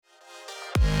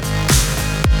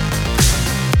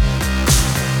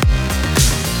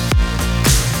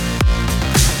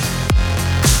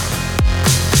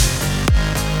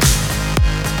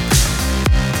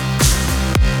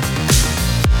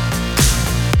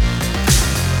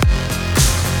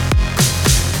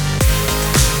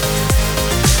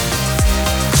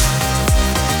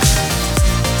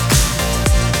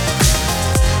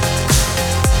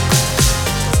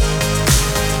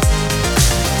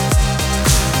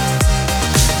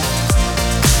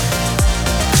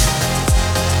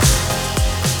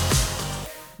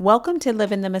Welcome to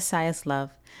Live in the Messiah's Love.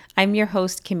 I'm your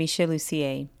host, Kimisha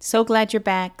Lucier. So glad you're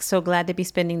back. So glad to be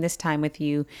spending this time with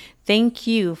you. Thank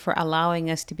you for allowing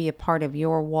us to be a part of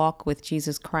your walk with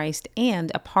Jesus Christ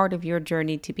and a part of your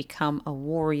journey to become a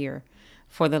warrior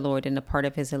for the Lord and a part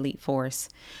of his elite force.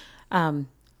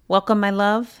 Welcome, my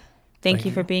love. Thank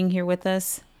you for being here with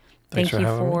us. Thanks for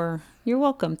having me. You're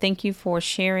welcome. Thank you for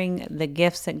sharing the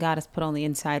gifts that God has put on the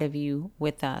inside of you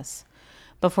with us.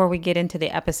 Before we get into the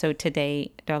episode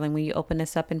today, darling, will you open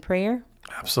us up in prayer?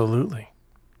 Absolutely.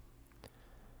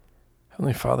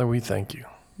 Heavenly Father, we thank you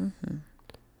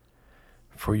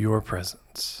for your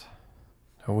presence.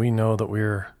 And we know that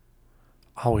we're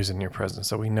always in your presence,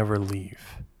 that we never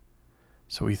leave.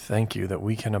 So we thank you that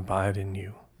we can abide in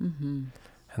you and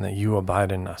that you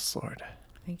abide in us, Lord.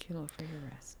 Thank you, Lord, for your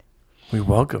rest. We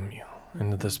welcome you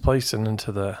into this place and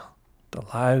into the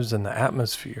lives and the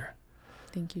atmosphere.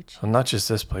 Thank you, Jesus. So not just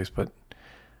this place, but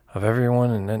of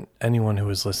everyone and anyone who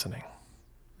is listening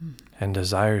and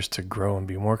desires to grow and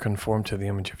be more conformed to the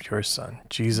image of your Son,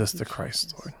 Jesus the Christ,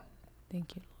 Jesus. Lord.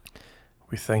 Thank you, Lord.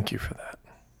 We thank you for that.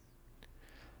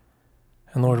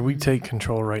 And Lord, we take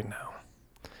control right now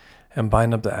and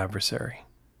bind up the adversary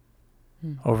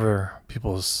over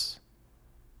people's,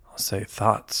 I'll say,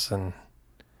 thoughts and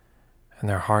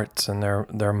their hearts and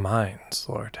their minds,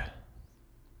 Lord.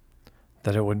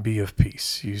 That it would be of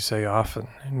peace. You say often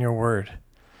in your word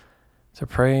to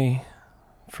pray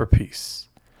for peace.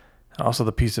 And also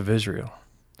the peace of Israel.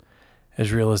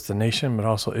 Israel is the nation, but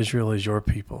also Israel is your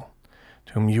people,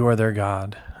 to whom you are their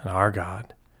God and our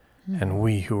God, and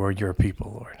we who are your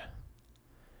people, Lord.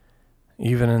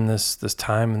 Even in this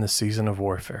time and this season of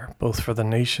warfare, both for the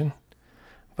nation,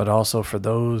 but also for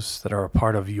those that are a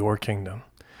part of your kingdom,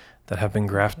 that have been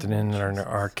grafted in and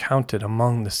are counted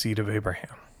among the seed of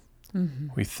Abraham.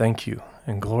 We thank you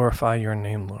and glorify your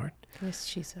name, Lord. Yes,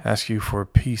 Jesus. Ask you for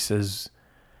peace as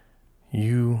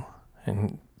you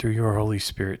and through your Holy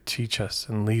Spirit teach us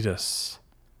and lead us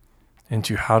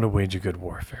into how to wage a good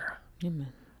warfare.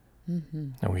 Amen.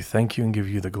 And we thank you and give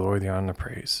you the glory, the honor, and the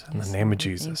praise. In the name Lord, of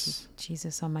Jesus. Thank you.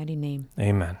 Jesus' almighty name.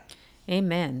 Amen.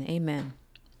 Amen. Amen.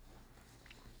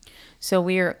 So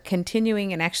we are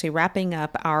continuing and actually wrapping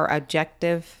up our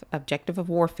objective of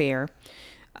warfare.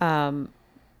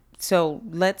 So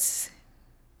let's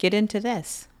get into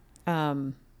this.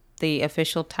 The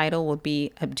official title will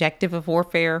be Objective of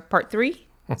Warfare Part 3.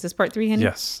 Is this Part 3, Henry?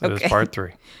 Yes, it is Part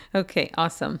 3. Okay,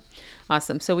 awesome.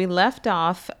 So we left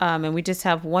off, and we just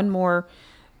have one more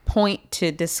point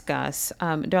to discuss.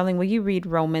 Darling, will you read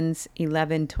Romans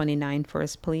 11:29 for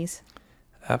us, please?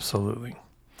 Absolutely.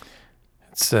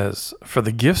 It says, "For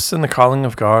the gifts and the calling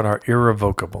of God are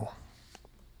irrevocable."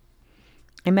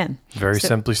 Amen. Very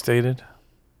simply stated,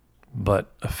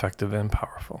 but effective and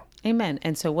powerful. Amen.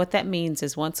 And so what that means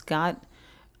is once God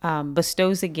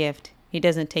bestows a gift, he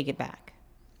doesn't take it back.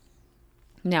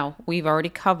 Now, we've already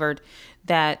covered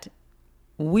that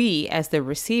we, as the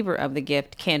receiver of the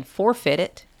gift, can forfeit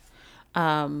it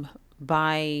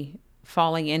by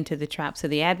falling into the traps of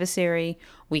the adversary.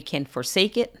 We can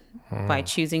forsake it by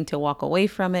choosing to walk away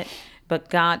from it. But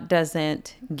God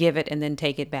doesn't give it and then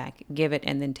take it back, give it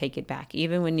and then take it back.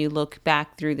 Even when you look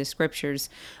back through the scriptures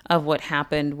of what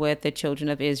happened with the children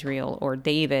of Israel or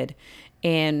David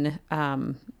in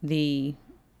the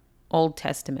Old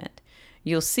Testament,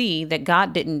 you'll see that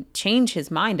God didn't change his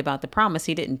mind about the promise.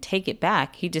 He didn't take it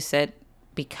back. He just said,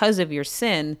 because of your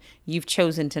sin, you've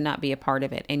chosen to not be a part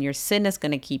of it. And your sin is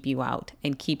going to keep you out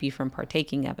and keep you from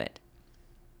partaking of it.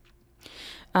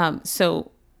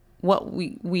 So what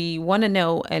we want to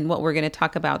know and what we're going to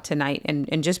talk about tonight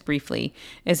and just briefly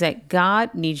is that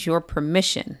God needs your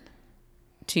permission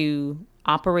to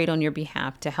operate on your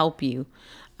behalf to help you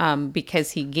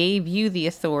because he gave you the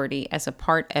authority as a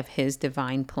part of his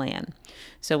divine plan.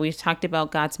 So we've talked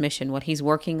about God's mission, what he's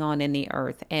working on in the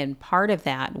earth. And part of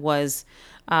that was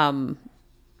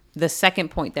the second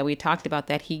point that we talked about,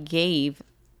 that he gave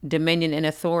dominion and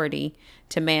authority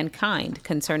to mankind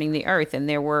concerning the earth. And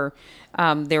there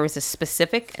was a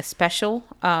special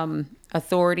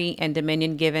authority and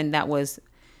dominion given that was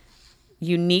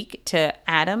unique to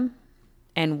Adam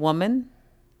and woman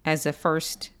as the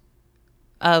first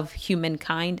of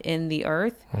humankind in the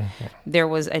earth. There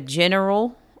was a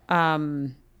general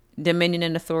dominion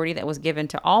and authority that was given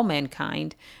to all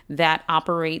mankind that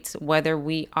operates whether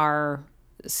we are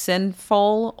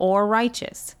sinful or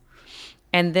righteous.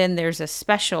 And then there's a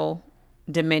special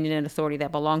dominion and authority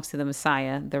that belongs to the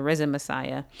Messiah, the risen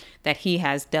Messiah, that he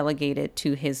has delegated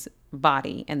to his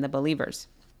body and the believers.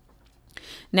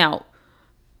 Now,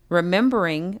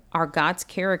 remembering our God's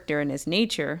character and his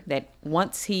nature, that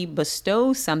once he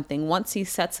bestows something, once he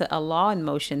sets a law in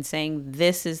motion saying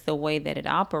this is the way that it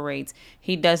operates,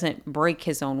 he doesn't break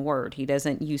his own word. He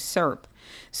doesn't usurp.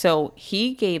 So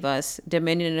he gave us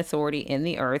dominion and authority in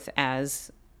the earth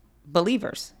as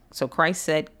believers. So Christ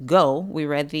said, go, we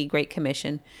read the Great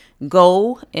Commission,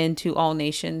 go into all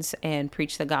nations and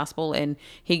preach the gospel. And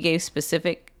he gave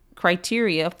specific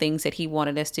criteria of things that he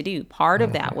wanted us to do. Part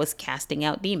of that was casting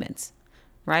out demons,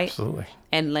 right? Absolutely.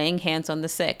 And laying hands on the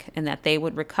sick and that they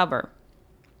would recover.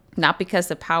 Not because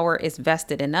the power is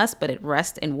vested in us, but it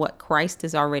rests in what Christ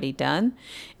has already done.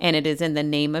 And it is in the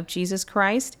name of Jesus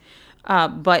Christ.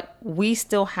 But we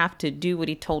still have to do what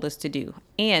he told us to do.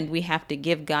 And we have to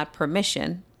give God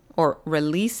permission or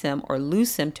release him or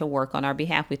loose him to work on our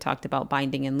behalf. We talked about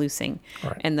binding and loosing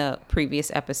in the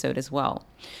previous episode as well.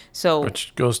 So,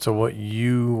 which goes to what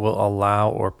you will allow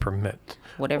or permit,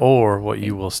 whatever, or what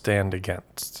you will stand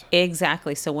against.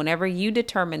 Exactly. So whenever you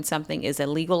determine something is a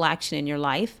legal action in your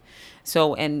life,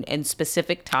 so and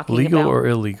specific talking legal about or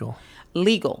illegal?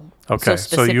 Legal. Okay.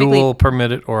 So you will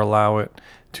permit it or allow it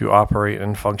to operate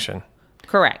and function.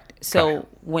 Correct. So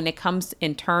when it comes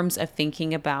in terms of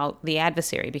thinking about the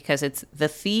adversary, because it's the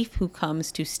thief who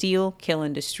comes to steal, kill,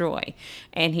 and destroy.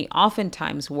 And he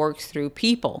oftentimes works through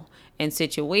people and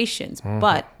situations.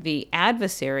 But the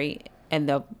adversary and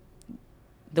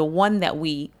the one that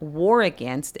we war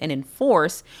against and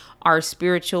enforce are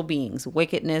spiritual beings,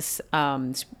 wickedness,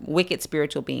 wicked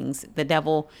spiritual beings, the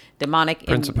devil, demonic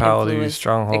principalities,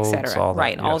 strongholds, etc. all that.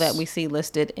 Right. All that we see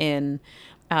listed in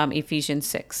Ephesians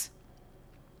 6.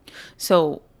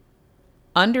 So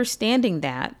understanding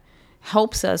that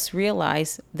helps us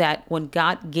realize that when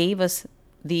God gave us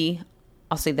the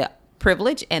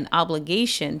privilege and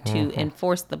obligation to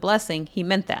enforce the blessing, he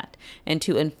meant that. And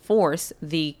to enforce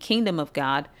the kingdom of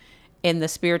God in the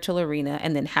spiritual arena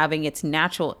and then having its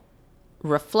natural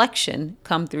reflection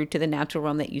come through to the natural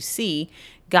realm that you see,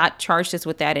 God charged us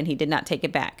with that and he did not take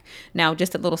it back. Now,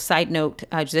 just a little side note,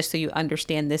 just so you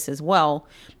understand this as well,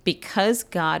 because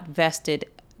God vested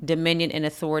dominion and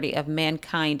authority of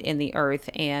mankind in the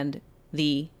earth and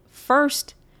the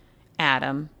first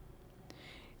Adam,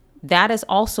 that is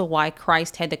also why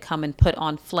Christ had to come and put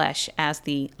on flesh as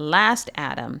the last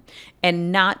Adam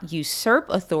and not usurp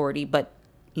authority, but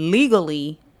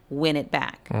legally win it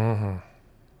back.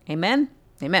 Amen?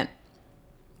 Amen.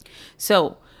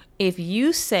 So if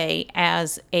you say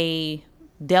as a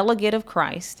delegate of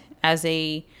Christ, as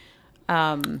a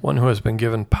one who has been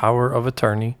given power of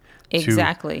attorney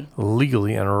exactly to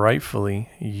legally and rightfully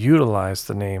utilize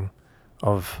the name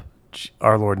of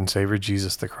our Lord and Savior,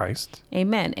 Jesus the Christ.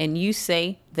 Amen. And you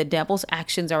say the devil's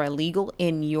actions are illegal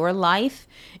in your life,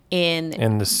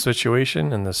 in this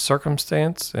situation, in this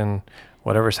circumstance, in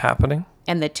whatever's happening.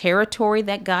 And the territory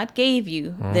that God gave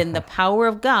you, then the power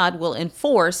of God will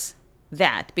enforce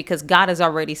that because God has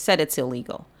already said it's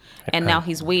illegal. And now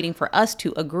he's waiting for us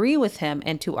to agree with him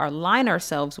and to align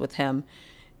ourselves with him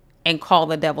and call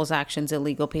the devil's actions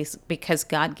illegal because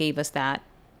God gave us that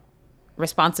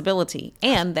responsibility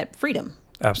and that freedom.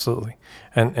 Absolutely.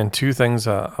 And two things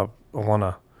I want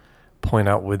to point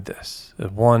out with this.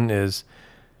 One is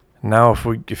now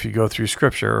if you go through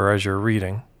scripture or as you're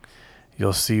reading,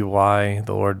 you'll see why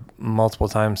the Lord multiple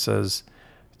times says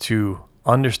to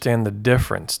understand the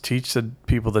difference, teach the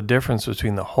people the difference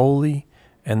between the holy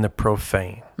and the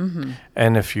profane.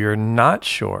 And if you're not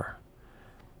sure,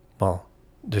 well,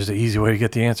 there's an easy way to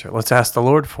get the answer. Let's ask the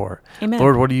Lord for it. Amen.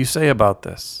 Lord, what do you say about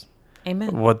this?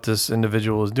 Amen. What this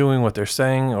individual is doing, what they're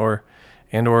saying, or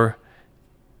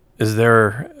is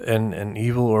there an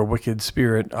evil or wicked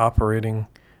spirit operating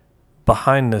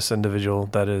behind this individual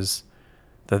that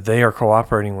they are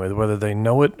cooperating with, whether they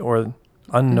know it or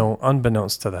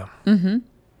unbeknownst to them.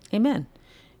 Amen.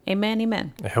 Amen.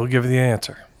 Amen. He'll give you the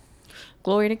answer.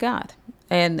 Glory to God.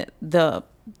 And the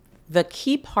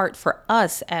key part for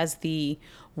us as the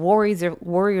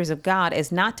warriors of God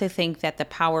is not to think that the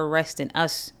power rests in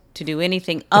us to do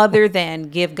anything other than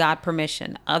give God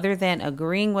permission, other than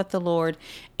agreeing with the Lord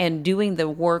and doing the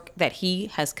work that he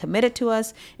has committed to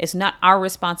us. It's not our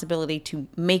responsibility to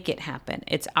make it happen.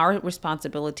 It's our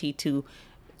responsibility to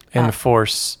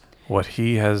enforce what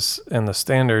he has and the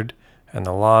standard and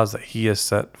the laws that he has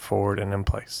set forward and in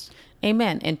place.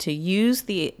 Amen. And to use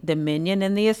the dominion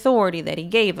and the authority that he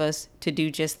gave us to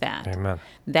do just that. Amen.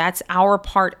 That's our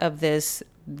part of this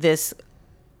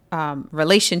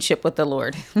relationship with the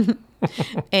Lord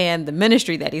and the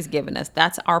ministry that he's given us.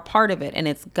 That's our part of it. And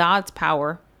it's God's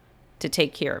power to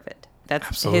take care of it. That's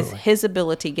Absolutely. his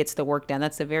ability gets the work done.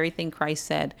 That's the very thing Christ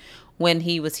said when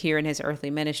he was here in his earthly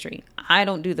ministry. I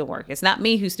don't do the work. It's not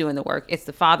me who's doing the work. It's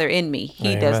the Father in me.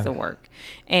 He does Amen. the work.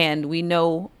 And we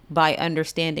know by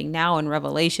understanding now in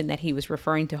Revelation that he was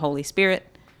referring to Holy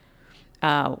Spirit,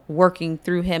 working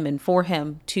through him and for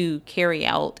him to carry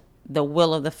out the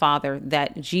will of the Father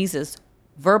that Jesus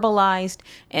verbalized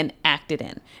and acted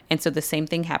in. And so the same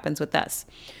thing happens with us.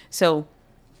 So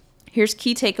here's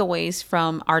key takeaways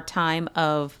from our time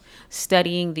of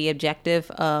studying the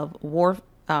objective of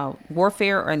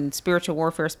warfare and spiritual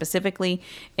warfare specifically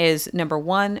is number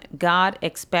one, God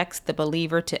expects the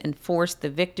believer to enforce the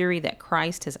victory that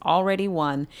Christ has already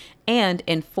won and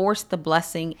enforce the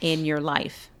blessing in your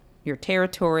life, your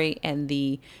territory, and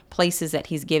the places that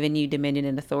he's given you dominion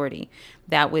and authority.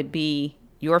 That would be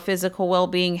your physical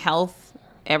well-being, health,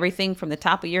 everything from the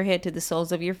top of your head to the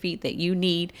soles of your feet that you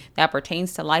need that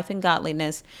pertains to life and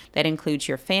godliness. That includes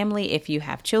your family. If you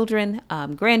have children,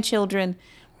 grandchildren,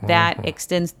 that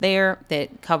extends there.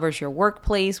 That covers your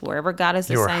workplace, wherever God has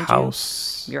assigned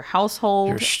you. Your household,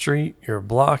 your street, your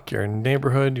block, your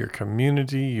neighborhood, your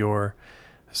community, your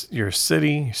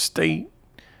city, state,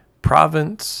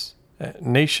 province,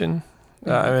 nation.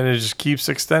 And it just keeps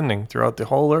extending throughout the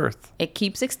whole earth. It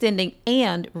keeps extending.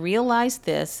 And realize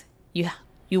this, you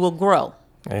will grow.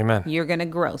 Amen. You're going to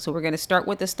grow. So we're going to start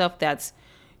with the stuff that's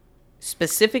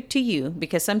specific to you,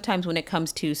 because sometimes when it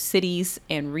comes to cities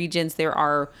and regions, there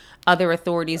are other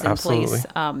authorities in place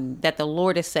that the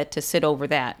Lord has set to sit over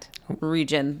that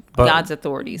region, God's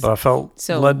authorities. But I felt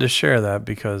led to share that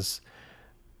because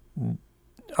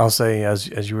I'll say,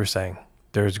 as you were saying,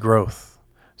 there's growth.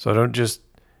 So don't just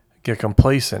get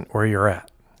complacent where you're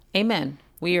at. Amen.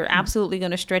 We are absolutely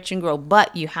going to stretch and grow,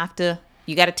 but you got to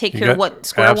take care of what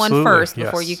square one first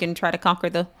before you can try to conquer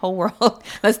the whole world.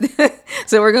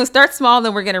 So we're going to start small,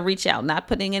 then we're going to reach out, not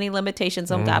putting any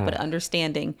limitations on God, but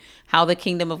understanding how the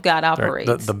kingdom of God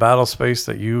operates. The battle space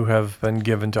that you have been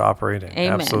given to operate in.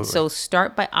 Amen. Absolutely. So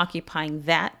start by occupying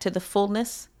that to the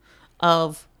fullness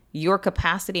of your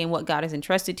capacity and what God has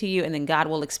entrusted to you, and then God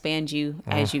will expand you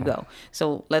as you go.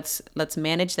 So let's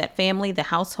manage that family, the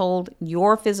household,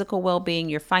 your physical well-being,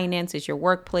 your finances, your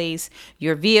workplace,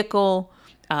 your vehicle,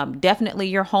 definitely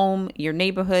your home, your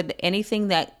neighborhood, anything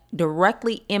that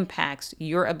directly impacts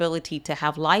your ability to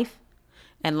have life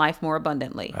and life more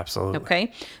abundantly. Absolutely.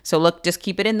 Okay. So look, just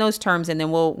keep it in those terms, and then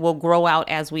we'll grow out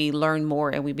as we learn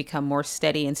more and we become more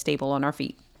steady and stable on our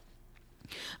feet.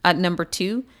 Number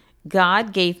 2,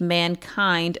 God gave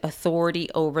mankind authority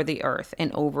over the earth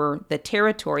and over the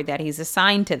territory that he's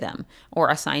assigned to them or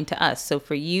assigned to us. So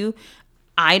for you,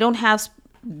 I don't have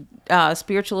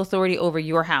spiritual authority over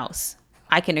your house.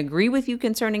 I can agree with you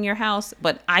concerning your house,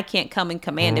 but I can't come and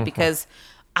command it because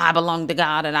I belong to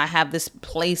God and I have this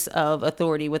place of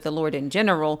authority with the Lord in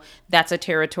general. That's a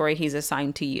territory he's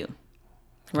assigned to you,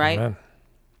 right? Amen.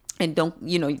 And don't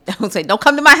say, don't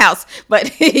come to my house,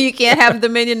 but you can't have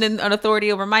dominion and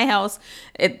authority over my house.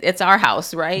 It's our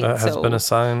house, right? That has been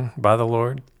assigned by the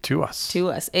Lord to us.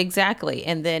 To us, exactly.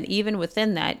 And then even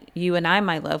within that, you and I,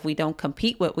 my love, we don't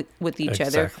compete with each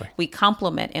other. We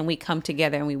complement and we come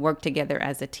together and we work together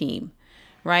as a team,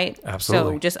 right?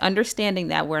 Absolutely. So just understanding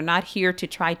that we're not here to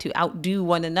try to outdo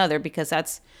one another, because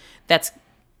that's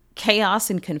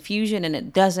chaos and confusion, and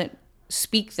it doesn't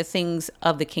speak the things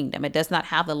of the kingdom. It does not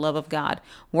have the love of God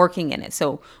working in it.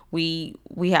 So we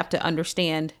have to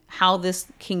understand how this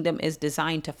kingdom is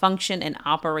designed to function and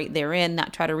operate therein,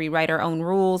 not try to rewrite our own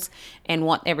rules and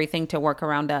want everything to work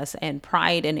around us. And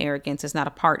pride and arrogance is not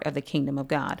a part of the kingdom of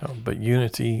God. No, but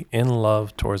unity in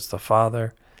love towards the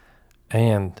Father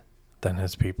and then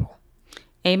his people.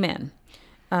 Amen.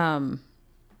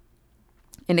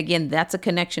 And again, that's a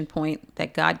connection point,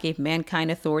 that God gave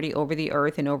mankind authority over the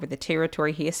earth and over the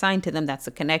territory he assigned to them. That's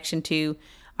a connection to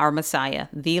our Messiah,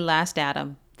 the last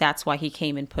Adam. That's why he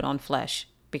came and put on flesh,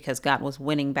 because God was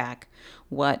winning back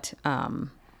what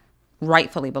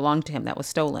rightfully belonged to him that was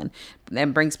stolen.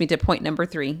 That brings me to point number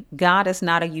 3. God is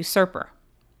not a usurper.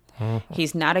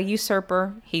 He's not a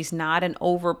usurper. He's not an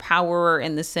overpowerer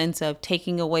in the sense of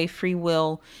taking away free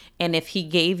will. And if he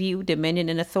gave you dominion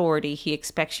and authority, he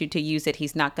expects you to use it.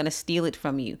 He's not going to steal it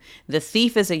from you. The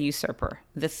thief is a usurper.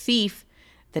 The thief,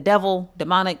 the devil,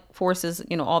 demonic forces,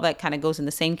 all that kind of goes in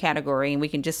the same category. And we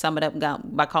can just sum it up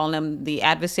by calling them the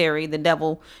adversary, the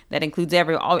devil. That includes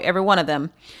every one of them.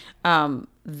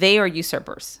 They are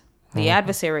usurpers. The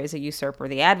adversary is a usurper.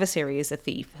 The adversary is a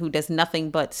thief who does nothing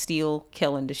but steal,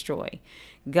 kill, and destroy.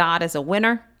 God is a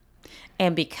winner,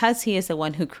 And because he is the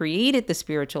one who created the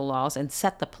spiritual laws and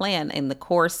set the plan and the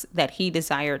course that he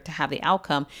desired to have the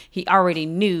outcome, he already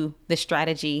knew the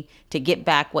strategy to get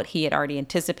back what he had already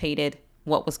anticipated,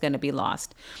 what was going to be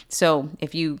lost. So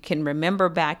if you can remember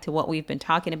back to what we've been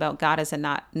talking about, God is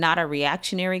not a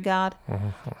reactionary God,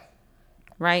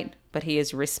 right? But he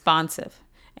is responsive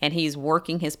and he's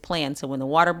working his plan. So when the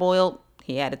water boiled,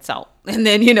 he added salt and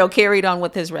then, carried on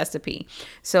with his recipe.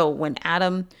 So when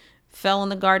Adam fell in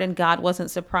the garden, God wasn't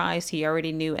surprised. He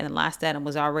already knew. And the last Adam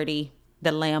was already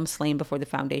the lamb slain before the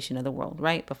foundation of the world,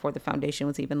 right? Before the foundation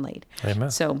was even laid.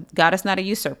 Amen. So God is not a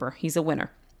usurper. He's a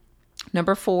winner.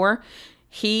 Number 4,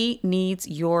 he needs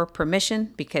your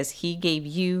permission because he gave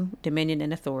you dominion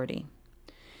and authority.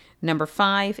 Number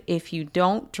 5, if you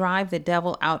don't drive the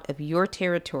devil out of your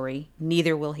territory,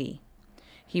 neither will he.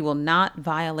 He will not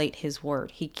violate his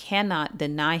word. He cannot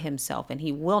deny himself, and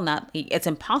he will not. It's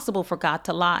impossible for God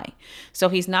to lie. So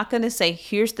he's not going to say,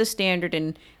 here's the standard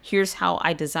and here's how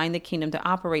I designed the kingdom to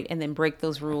operate, and then break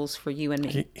those rules for you and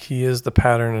me. He is the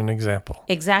pattern and example.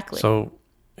 Exactly. So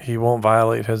he won't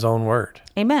violate his own word.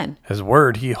 Amen. His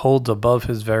word he holds above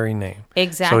his very name.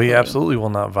 Exactly. So he absolutely will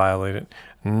not violate it,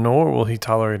 nor will he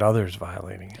tolerate others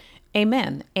violating it.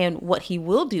 Amen. And what he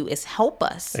will do is help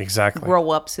us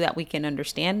grow up so that we can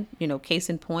understand, case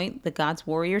in point, the God's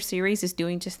Warrior series is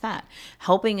doing just that,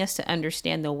 helping us to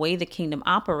understand the way the kingdom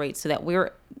operates so that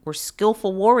we're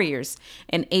skillful warriors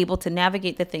and able to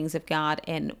navigate the things of God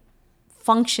and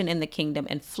function in the kingdom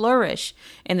and flourish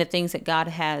in the things that God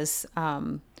has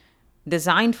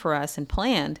designed for us and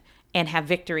planned, and have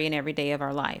victory in every day of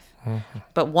our life. Mm-hmm.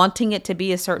 But wanting it to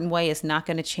be a certain way is not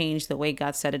going to change the way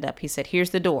God set it up. He said,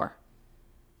 here's the door.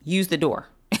 Use the door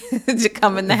to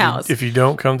come in the house. If you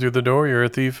don't come through the door, you're a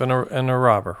thief and a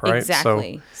robber, right?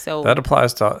 Exactly. So that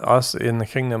applies to us in the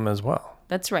kingdom as well.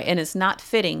 That's right. And it's not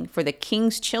fitting for the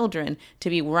king's children to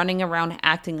be running around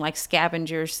acting like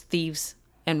scavengers, thieves,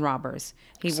 and robbers.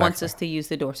 He wants us to use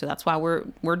the door. So that's why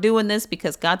we're doing this,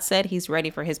 because God said he's ready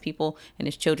for his people and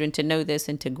his children to know this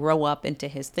and to grow up into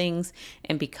his things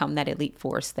and become that elite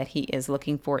force that he is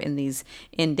looking for in these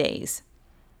end days.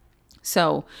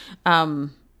 So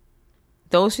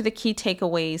those are the key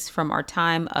takeaways from our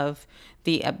time of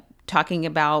the talking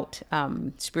about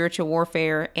spiritual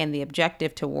warfare and the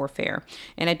objective to warfare.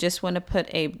 And I just want to put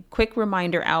a quick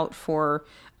reminder out for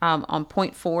on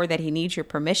point 4 that he needs your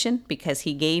permission because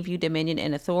he gave you dominion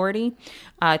and authority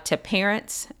to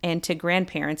parents and to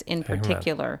grandparents in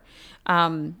particular.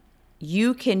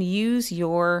 You can use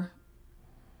your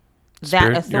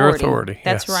authority. Your authority.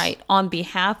 That's yes. right. On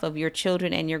behalf of your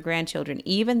children and your grandchildren,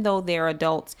 even though they're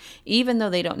adults, even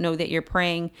though they don't know that you're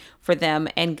praying for them.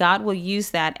 And God will use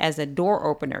that as a door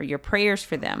opener, your prayers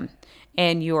for them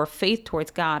and your faith towards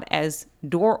God as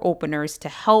door openers to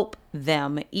help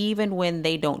them, even when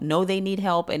they don't know they need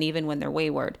help and even when they're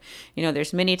wayward.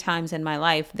 There's many times in my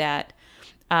life that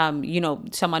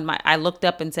I looked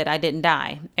up and said, I didn't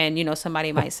die. And,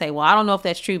 somebody might say, well, I don't know if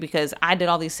that's true because I did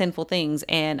all these sinful things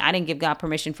and I didn't give God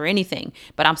permission for anything,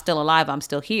 but I'm still alive. I'm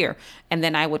still here. And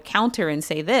then I would counter and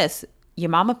say this, your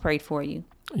mama prayed for you.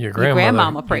 Your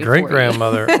grandmama prayed for you. Your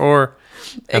great-grandmother, or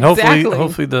and exactly.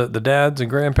 hopefully the dads and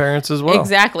grandparents as well.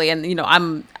 Exactly. And,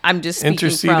 I'm just speaking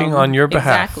interceding on your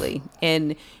behalf. Exactly.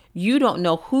 And you don't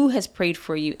know who has prayed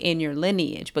for you in your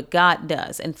lineage, but God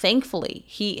does. And thankfully,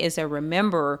 he is a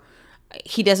rememberer.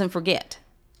 He doesn't forget,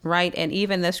 right? And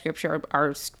even the scripture,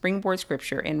 our springboard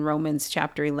scripture in Romans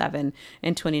chapter 11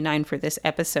 and 29 for this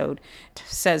episode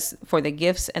says, for the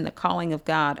gifts and the calling of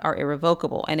God are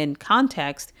irrevocable. And in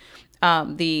context,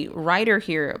 the writer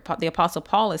here, the Apostle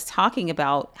Paul, is talking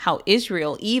about how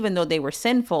Israel, even though they were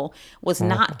sinful, was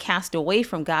not cast away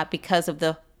from God because of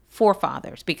the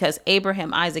forefathers, because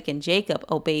Abraham, Isaac, and Jacob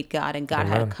obeyed God and God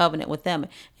had a covenant with them.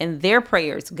 And their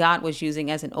prayers, God was using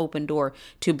as an open door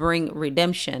to bring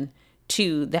redemption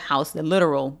to the house, the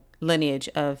literal lineage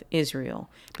of Israel,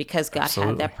 because God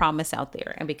had that promise out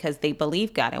there and because they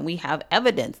believed God. And we have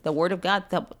evidence. The word of God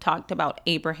talked about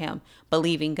Abraham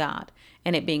believing God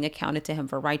and it being accounted to him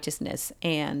for righteousness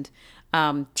and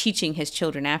teaching his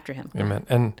children after him. Amen.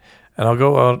 And I'll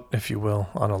go out, if you will,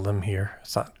 on a limb here.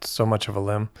 It's not so much of a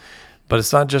limb, but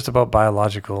it's not just about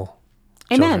biological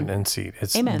children and seed.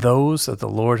 It's those that the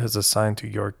Lord has assigned to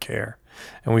your care.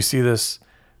 And we see this,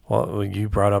 well, you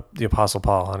brought up the Apostle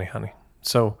Paul, honey.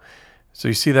 So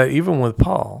you see that even with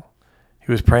Paul,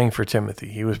 he was praying for Timothy.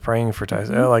 He was praying for Titus.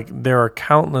 Like there are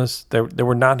countless, they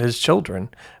were not his children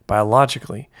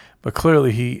biologically, but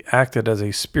clearly he acted as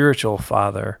a spiritual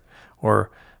father or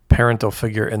parental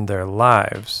figure in their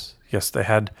lives. Yes, they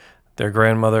had their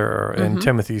grandmother, or in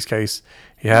Timothy's case,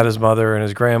 he had his mother and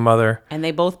his grandmother. And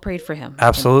they both prayed for him.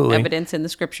 Absolutely. Evidence in the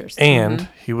scriptures. And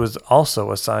he was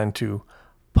also assigned to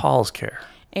Paul's care.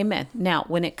 Amen. Now,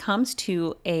 when it comes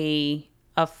to a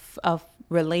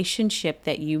relationship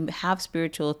that you have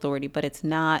spiritual authority, but it's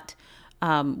not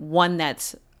one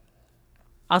that's,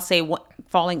 I'll say,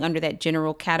 falling under that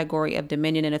general category of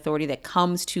dominion and authority that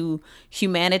comes to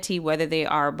humanity, whether they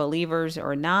are believers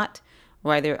or not,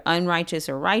 whether unrighteous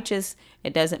or righteous,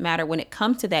 it doesn't matter. When it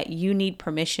comes to that, you need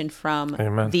permission from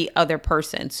the other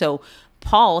person. So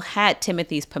Paul had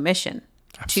Timothy's permission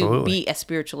to be a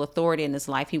spiritual authority in his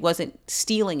life. He wasn't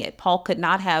stealing it. Paul could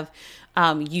not have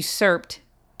usurped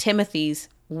Timothy's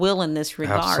will in this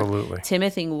regard. Absolutely.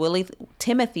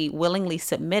 Timothy willingly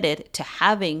submitted to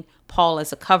having Paul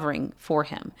as a covering for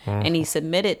him. And he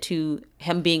submitted to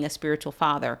him being a spiritual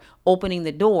father, opening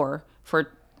the door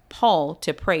for Paul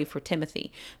to pray for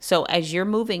Timothy. So as you're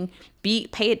moving,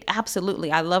 pay it absolutely.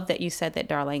 I love that you said that,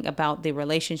 darling, about the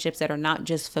relationships that are not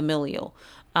just familial.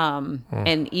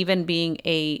 And even being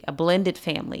a blended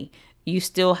family, you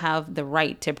still have the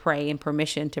right to pray and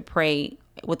permission to pray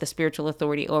with the spiritual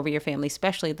authority over your family,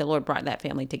 especially if the Lord brought that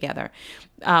family together.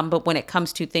 But when it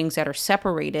comes to things that are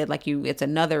separated, like it's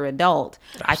another adult,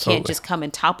 I can't just come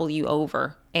and topple you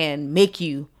over and make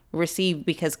you receive,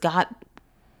 because God,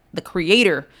 the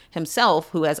creator himself,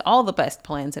 who has all the best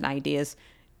plans and ideas,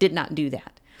 did not do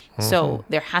that. So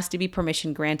there has to be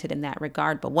permission granted in that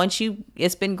regard. But once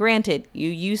it's been granted, you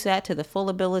use that to the full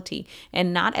ability,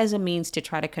 and not as a means to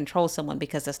try to control someone,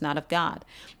 because that's not of God,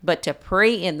 but to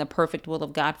pray in the perfect will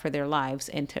of God for their lives,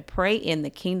 and to pray in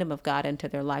the kingdom of God into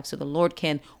their lives, so the Lord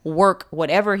can work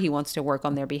whatever he wants to work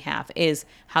on their behalf, is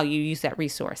how you use that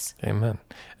resource. Amen.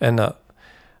 And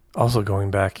also going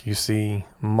back, you see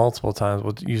multiple times,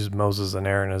 we'll use Moses and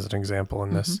Aaron as an example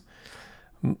in this.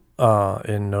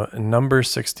 In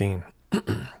Numbers 16,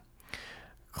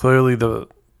 clearly the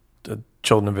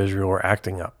children of Israel were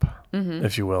acting up,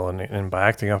 if you will. And by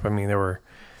acting up, I mean they were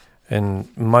in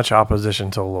much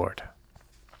opposition to the Lord,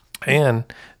 and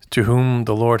to whom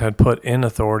the Lord had put in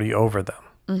authority over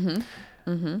them.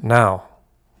 Now,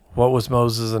 what was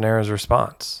Moses and Aaron's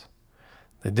response?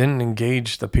 They didn't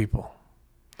engage the people.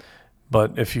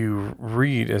 But if you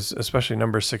read, especially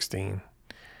Numbers 16,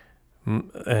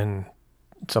 and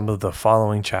some of the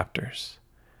following chapters,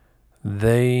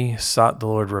 they sought the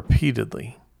Lord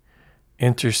repeatedly,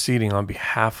 interceding on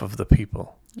behalf of the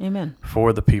people. Amen.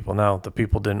 For the people. Now, the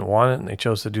people didn't want it, and they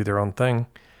chose to do their own thing.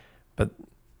 But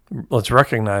let's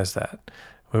recognize that.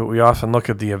 We often look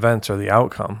at the events or the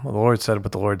outcome. Well, the Lord said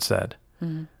what the Lord said.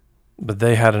 But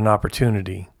they had an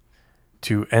opportunity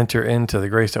to enter into the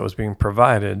grace that was being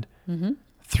provided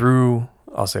through,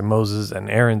 I'll say, Moses and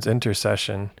Aaron's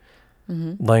intercession,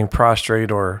 laying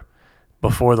prostrate or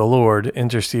before the Lord,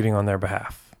 interceding on their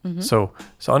behalf. So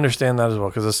understand that as well,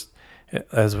 because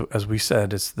as we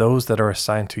said, it's those that are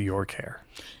assigned to your care.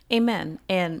 Amen.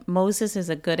 And Moses is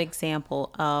a good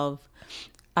example of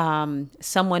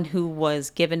someone who was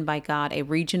given by God a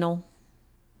regional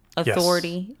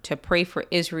authority to pray for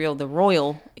Israel, the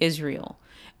royal Israel.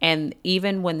 And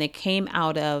even when they came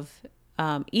out of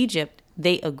Egypt,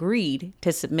 they agreed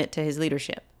to submit to his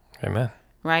leadership. Amen.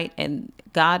 Right? And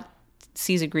God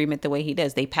sees agreement the way he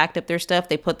does. They packed up their stuff.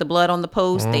 They put the blood on the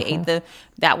post. They ate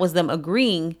that was them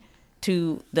agreeing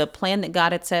to the plan that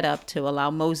God had set up to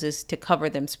allow Moses to cover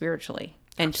them spiritually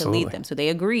and to lead them. So they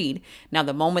agreed. Now,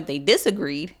 the moment they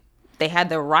disagreed, they had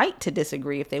the right to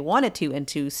disagree if they wanted to, and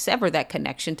to sever that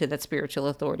connection to that spiritual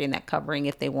authority and that covering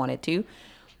if they wanted to.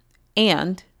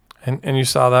 And you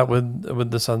saw that with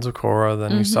the sons of Korah.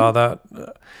 Then you saw that,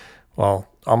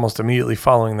 almost immediately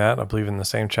following that, I believe in the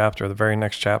same chapter, the very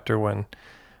next chapter, when,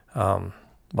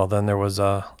 then there was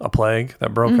a plague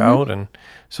that broke out. And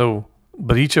so,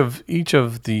 but each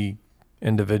of the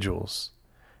individuals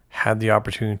had the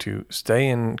opportunity to stay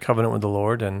in covenant with the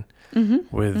Lord and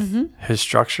with his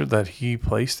structure that he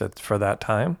placed for that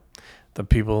time, the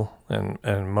people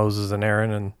and Moses and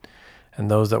Aaron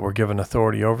and those that were given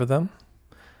authority over them,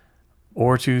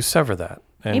 or to sever that.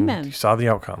 And Amen. You saw the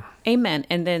outcome. Amen.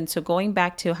 And then, so going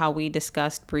back to how we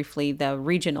discussed briefly the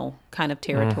regional kind of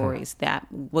territories that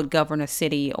would govern a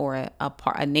city or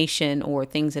a nation or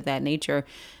things of that nature,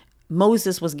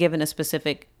 Moses was given a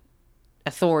specific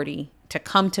authority to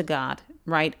come to God,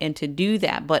 right? And to do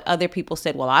that. But other people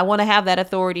said, well, I want to have that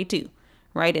authority too,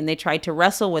 right? And they tried to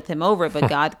wrestle with him over it, but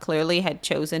God clearly had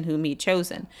chosen whom he'd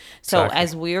chosen. So Exactly.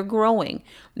 as we're growing,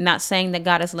 not saying that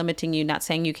God is limiting you, not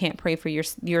saying you can't pray for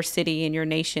your city and your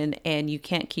nation and you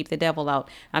can't keep the devil out.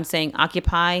 I'm saying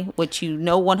occupy what you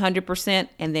know 100%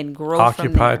 and then grow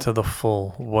from there. Occupy to the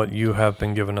full what you have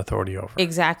been given authority over.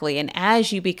 Exactly. And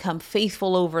as you become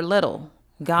faithful over little,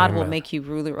 God will Amen. make you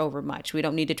ruler over much. We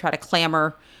don't need to try to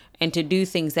clamor and to do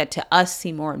things that to us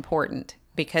seem more important,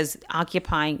 because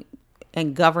occupying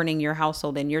and governing your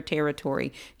household and your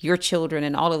territory, your children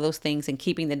and all of those things, and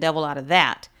keeping the devil out of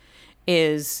that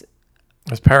is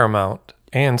It's paramount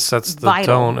and sets the vital.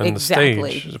 tone and Exactly.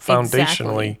 the stage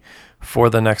foundationally for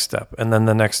the next step, and then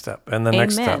the next step, and the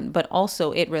next step. But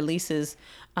also it releases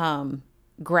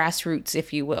grassroots,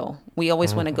 if you will. We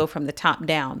always want to go from the top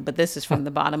down, but this is from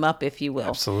the bottom up, if you will.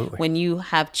 Absolutely. When you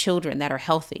have children that are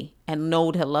healthy and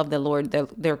know to love the Lord,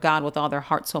 their God with all their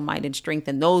heart, soul, mind, and strength,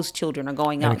 and those children are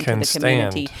going out And into can the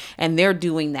community stand. and they're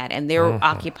doing that and they're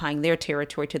occupying their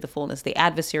territory to the fullness, the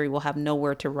adversary will have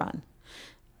nowhere to run.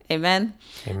 Amen?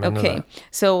 Amen to Okay. that.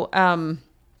 So,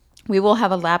 we will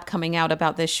have a lab coming out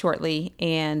about this shortly,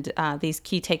 and these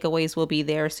key takeaways will be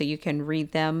there so you can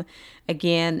read them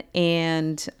again.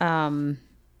 And,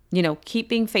 keep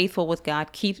being faithful with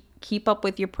God. Keep up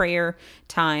with your prayer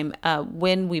time.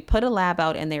 When we put a lab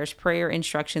out and there's prayer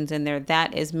instructions in there,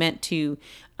 that is meant to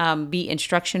be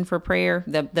instruction for prayer,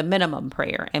 the minimum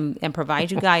prayer, and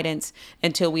provide you guidance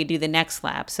until we do the next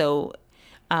lab. So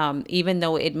even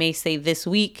though it may say this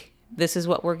week, this is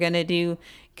what we're going to do,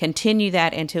 continue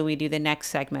that until we do the next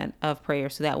segment of prayer.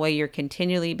 So that way you're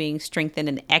continually being strengthened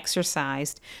and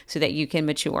exercised so that you can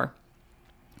mature.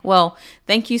 Well,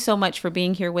 thank you so much for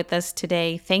being here with us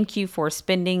today. Thank you for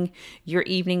spending your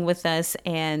evening with us.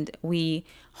 And we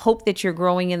hope that you're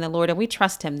growing in the Lord, and we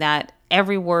trust him that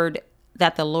every word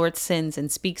that the Lord sends and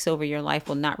speaks over your life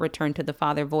will not return to the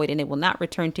Father void, and it will not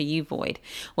return to you void.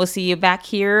 We'll see you back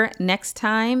here next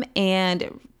time,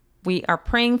 and we are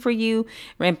praying for you.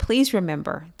 And please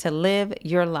remember to live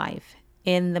your life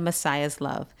in the Messiah's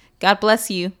love. God bless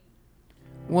you.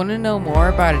 Want to know more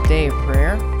about a day of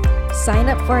prayer? Sign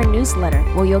up for our newsletter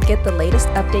where you'll get the latest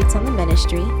updates on the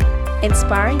ministry,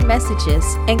 inspiring messages,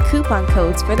 and coupon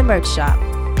codes for the merch shop.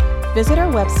 Visit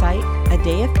our website,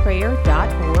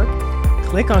 adayofprayer.org.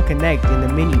 Click on Connect in the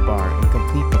menu bar and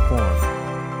complete the form.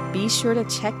 Be sure to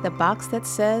check the box that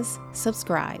says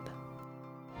subscribe.